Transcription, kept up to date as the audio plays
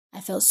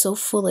I felt so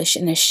foolish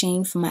and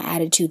ashamed for my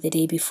attitude the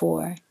day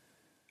before,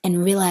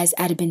 and realized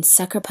I'd been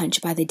sucker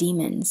punched by the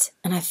demons,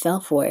 and I fell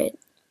for it.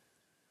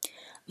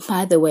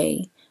 By the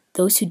way,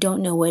 those who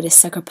don't know what a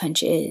sucker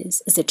punch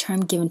is a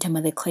term given to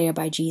Mother Claire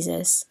by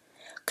Jesus,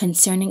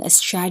 concerning a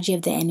strategy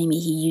of the enemy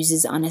he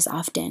uses on us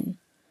often.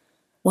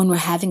 When we're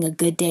having a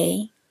good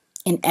day,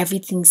 and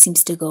everything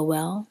seems to go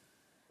well,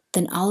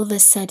 then all of a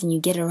sudden you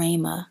get a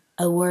rhema,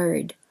 a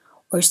word,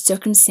 or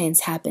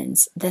circumstance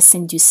happens that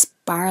sends you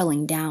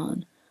spiraling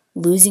down,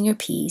 losing your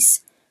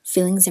peace,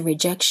 feelings of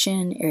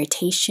rejection,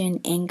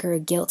 irritation, anger,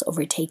 guilt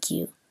overtake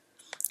you,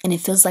 and it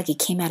feels like it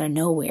came out of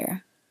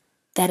nowhere.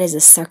 That is a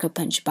sucker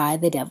punch by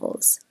the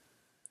devils.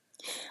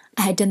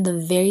 I had done the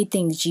very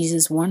things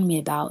Jesus warned me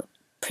about,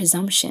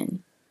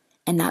 presumption,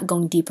 and not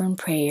going deeper in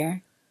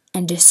prayer,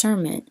 and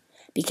discernment,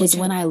 because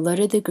when I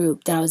alerted the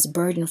group that I was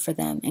burdened for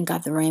them and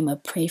got the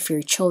rhema, pray for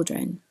your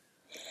children,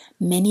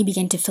 many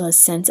began to feel a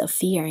sense of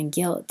fear and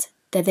guilt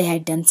that they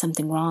had done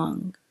something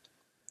wrong.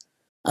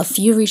 A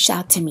few reached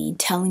out to me,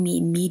 telling me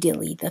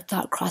immediately the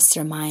thought crossed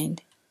their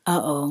mind,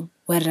 uh-oh,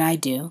 what did I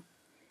do?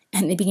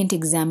 And they began to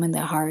examine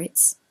their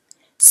hearts.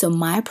 So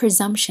my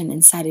presumption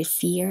incited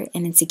fear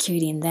and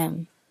insecurity in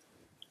them.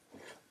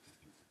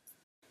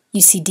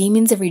 You see,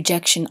 demons of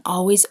rejection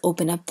always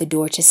open up the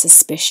door to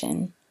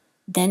suspicion,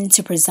 then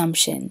to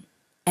presumption,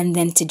 and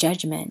then to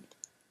judgment.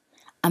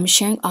 I'm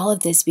sharing all of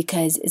this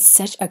because it's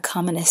such a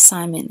common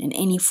assignment in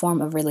any form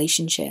of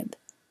relationship.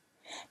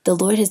 The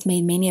Lord has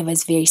made many of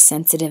us very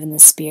sensitive in the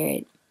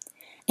spirit,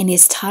 and He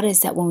has taught us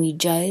that when we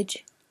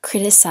judge,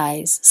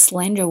 criticize,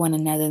 slander one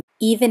another,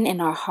 even in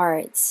our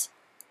hearts,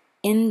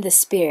 in the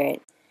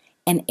spirit,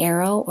 an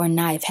arrow or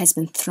knife has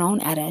been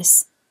thrown at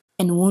us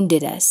and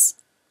wounded us.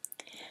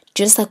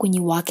 Just like when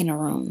you walk in a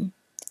room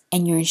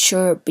and you're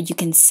unsure, but you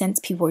can sense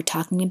people are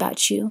talking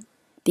about you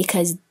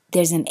because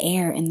there's an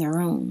air in the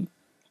room,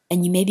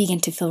 and you may begin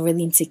to feel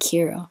really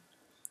insecure,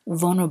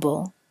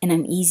 vulnerable, and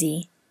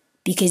uneasy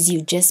because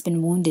you've just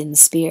been wounded in the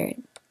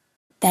spirit.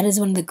 That is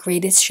one of the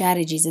greatest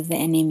strategies of the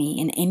enemy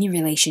in any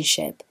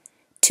relationship,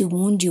 to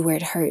wound you where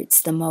it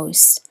hurts the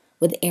most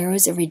with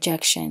arrows of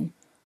rejection,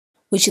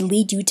 which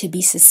lead you to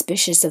be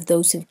suspicious of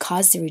those who've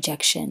caused the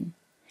rejection.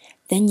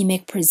 Then you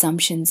make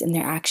presumptions in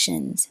their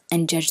actions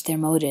and judge their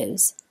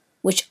motives,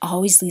 which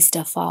always leads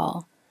to a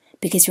fall,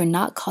 because you're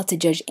not called to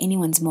judge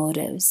anyone's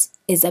motives.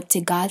 It's up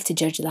to God to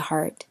judge the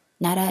heart,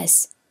 not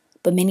us.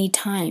 But many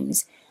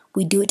times,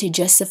 we do it to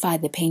justify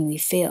the pain we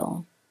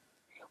feel,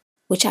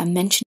 which I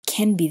mentioned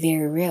can be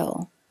very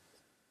real.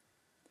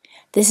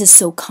 This is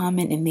so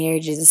common in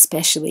marriages,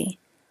 especially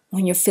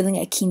when you're feeling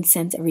a keen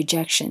sense of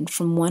rejection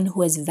from one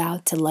who has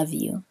vowed to love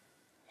you.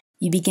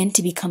 You begin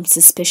to become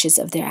suspicious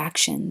of their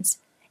actions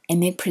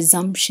and make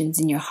presumptions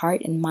in your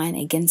heart and mind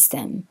against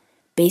them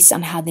based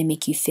on how they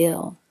make you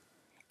feel.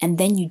 And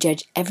then you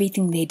judge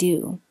everything they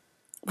do,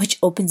 which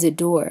opens a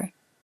door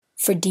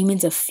for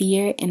demons of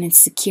fear and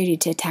insecurity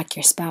to attack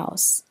your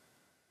spouse.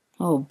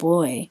 Oh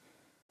boy,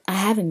 I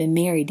haven't been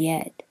married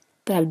yet,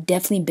 but I've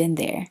definitely been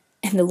there,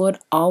 and the Lord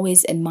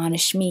always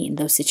admonished me in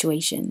those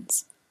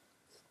situations.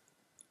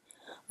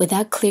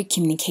 Without clear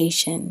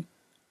communication,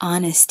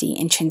 honesty,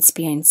 and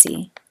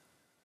transparency,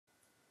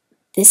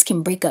 this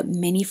can break up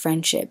many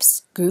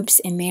friendships, groups,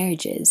 and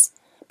marriages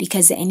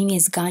because the enemy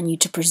has gotten you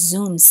to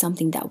presume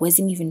something that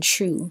wasn't even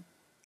true,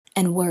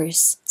 and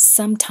worse,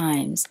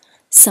 sometimes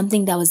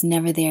something that was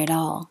never there at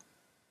all.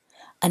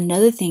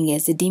 Another thing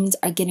is the demons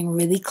are getting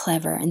really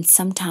clever, and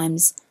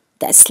sometimes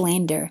that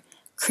slander,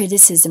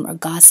 criticism, or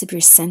gossip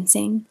you're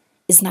sensing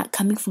is not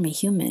coming from a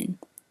human,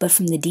 but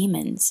from the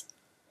demons.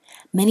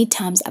 Many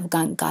times I've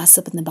gotten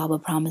gossip in the Bible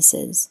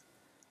promises,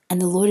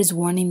 and the Lord is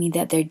warning me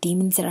that there are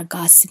demons that are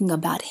gossiping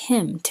about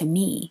Him to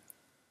me.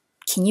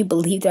 Can you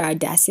believe their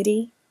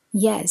audacity?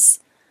 Yes,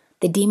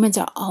 the demons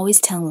are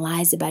always telling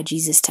lies about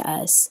Jesus to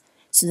us,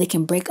 so they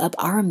can break up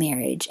our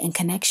marriage and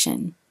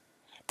connection.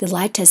 They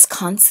lie to us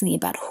constantly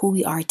about who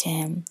we are to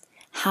Him,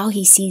 how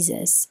He sees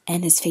us,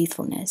 and His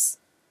faithfulness.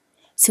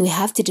 So we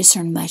have to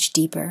discern much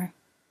deeper.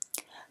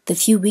 The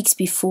few weeks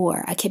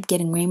before, I kept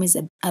getting rhemas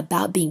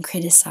about being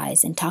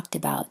criticized and talked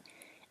about,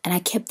 and I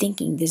kept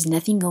thinking there's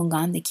nothing going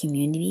on in the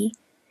community,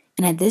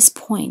 and at this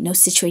point, no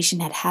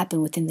situation had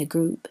happened within the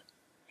group.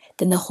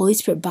 Then the Holy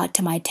Spirit brought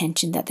to my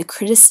attention that the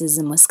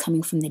criticism was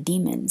coming from the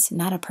demons,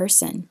 not a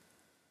person.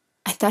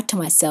 I thought to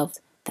myself,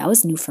 that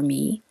was new for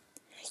me.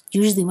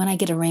 Usually when I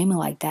get a rhema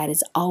like that,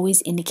 it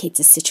always indicates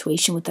a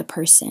situation with a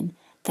person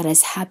that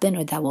has happened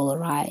or that will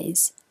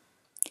arise.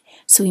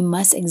 So we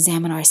must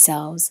examine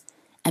ourselves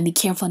and be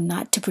careful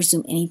not to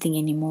presume anything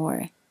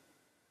anymore,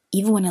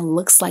 even when it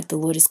looks like the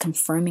Lord is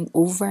confirming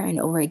over and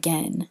over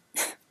again.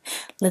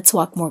 Let's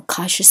walk more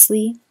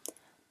cautiously,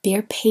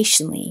 bear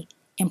patiently,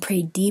 and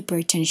pray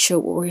deeper to ensure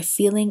what we're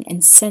feeling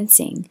and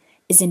sensing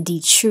is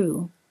indeed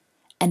true,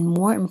 and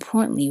more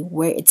importantly,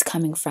 where it's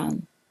coming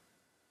from.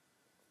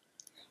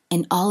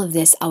 In all of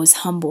this, I was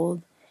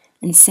humbled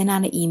and sent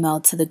out an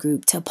email to the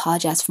group to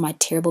apologize for my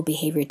terrible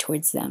behavior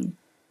towards them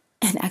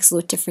and ask the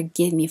Lord to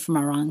forgive me for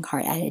my wrong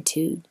heart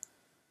attitude.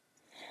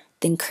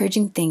 The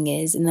encouraging thing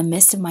is, in the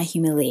midst of my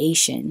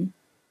humiliation,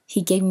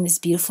 He gave me this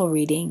beautiful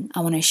reading I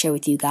want to share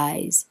with you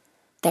guys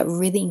that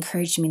really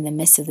encouraged me in the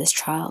midst of this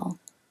trial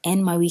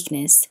and my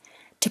weakness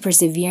to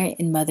persevere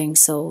in mothering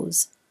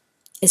souls.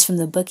 It's from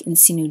the book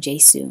Ensino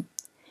Jesu,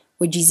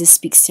 where Jesus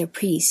speaks to a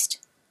priest,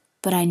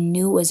 but I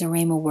knew it was a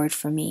rhema word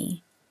for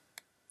me.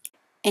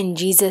 And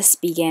Jesus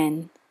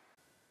began,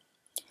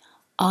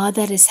 "All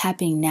that is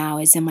happening now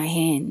is in my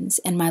hands,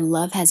 and my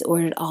love has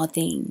ordered all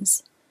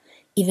things,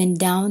 even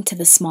down to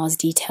the smallest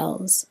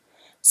details,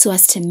 so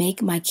as to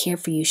make my care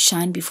for you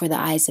shine before the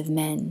eyes of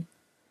men.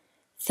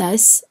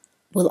 Thus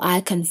will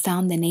I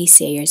confound the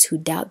naysayers who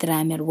doubt that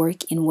I am at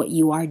work in what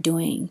you are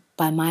doing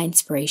by my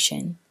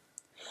inspiration.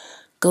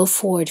 Go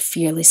forward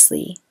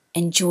fearlessly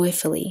and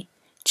joyfully,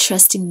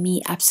 trusting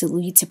me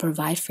absolutely to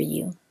provide for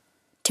you,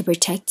 to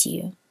protect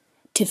you,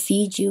 to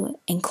feed you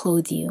and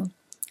clothe you,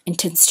 and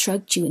to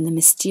instruct you in the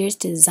mysterious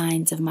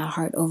designs of my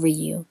heart over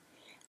you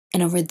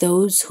and over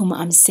those whom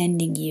I'm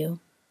sending you.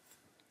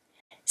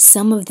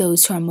 Some of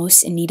those who are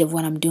most in need of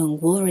what I'm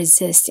doing will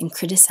resist and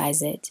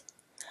criticize it.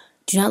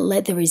 Do not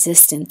let the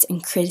resistance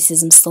and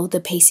criticism slow the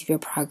pace of your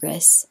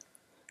progress.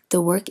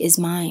 The work is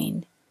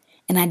mine,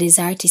 and I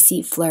desire to see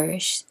it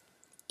flourish,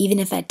 even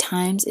if at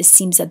times it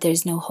seems that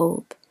there's no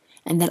hope,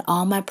 and that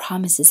all my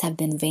promises have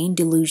been vain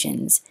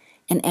delusions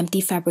and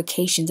empty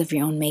fabrications of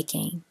your own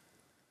making.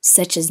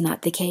 Such is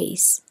not the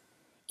case.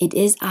 It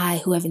is I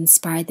who have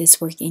inspired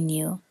this work in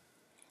you,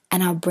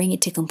 and I'll bring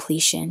it to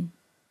completion.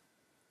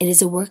 It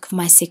is a work of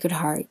my sacred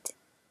heart.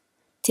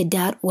 To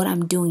doubt what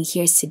I'm doing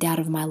here is to doubt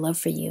of my love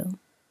for you.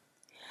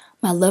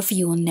 My love for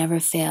you will never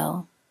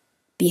fail.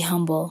 Be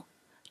humble.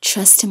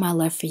 Trust in my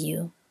love for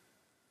you.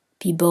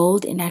 Be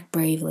bold and act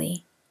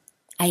bravely.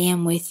 I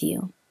am with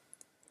you.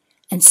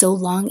 And so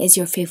long as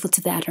you're faithful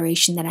to the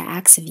adoration that I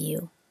ask of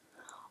you,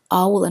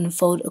 all will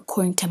unfold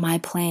according to my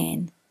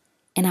plan,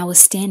 and I will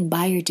stand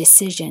by your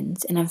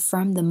decisions and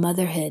affirm the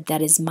motherhood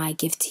that is my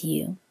gift to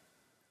you.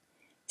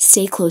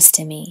 Stay close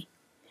to me,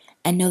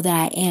 and know that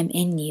I am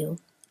in you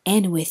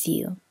and with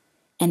you,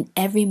 and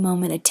every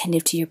moment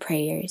attentive to your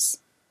prayers.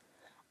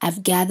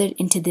 I've gathered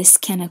into this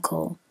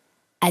canicle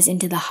as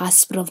into the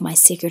hospital of my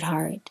sacred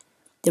heart,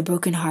 the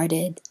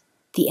brokenhearted,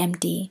 the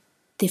empty,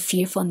 the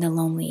fearful, and the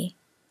lonely.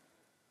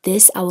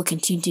 This I will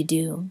continue to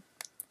do,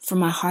 for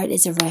my heart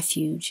is a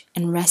refuge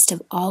and rest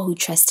of all who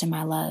trust in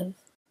my love."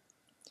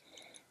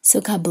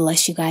 So God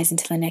bless you guys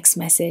until the next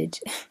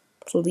message.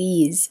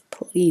 Please,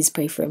 please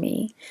pray for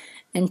me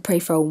and pray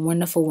for a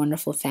wonderful,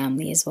 wonderful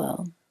family as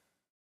well.